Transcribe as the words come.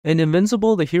In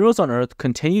Invincible, the heroes on Earth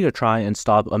continue to try and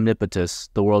stop Omnipotus,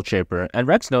 the World Shaper, and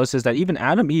Rex notices that even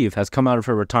Adam Eve has come out of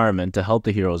her retirement to help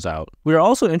the heroes out. We are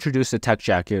also introduced to Tech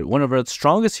Jacket, one of Earth's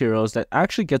strongest heroes that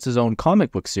actually gets his own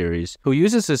comic book series, who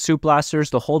uses his suit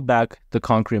blasters to hold back the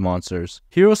concrete monsters.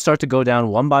 Heroes start to go down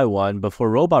one by one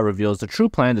before Robot reveals the true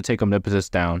plan to take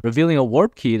Omnipotus down, revealing a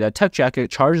warp key that Tech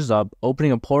Jacket charges up,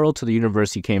 opening a portal to the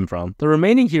universe he came from. The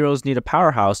remaining heroes need a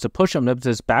powerhouse to push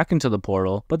Omnipotus back into the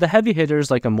portal, but the heavy hitters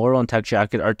like Immortal and Tech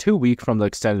Jacket are too weak from the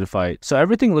extended fight, so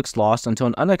everything looks lost until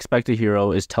an unexpected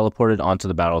hero is teleported onto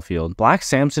the battlefield. Black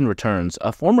Samson returns,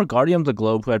 a former Guardian of the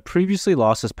Globe who had previously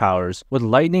lost his powers, with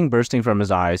lightning bursting from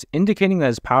his eyes, indicating that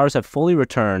his powers have fully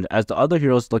returned as the other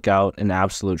heroes look out in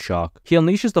absolute shock. He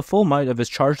unleashes the full might of his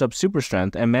charged up super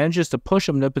strength and manages to push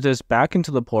Omnipotus back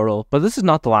into the portal, but this is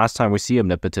not the last time we see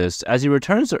Omnipotus, as he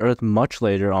returns to Earth much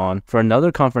later on for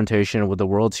another confrontation with the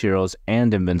world's heroes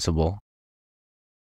and Invincible.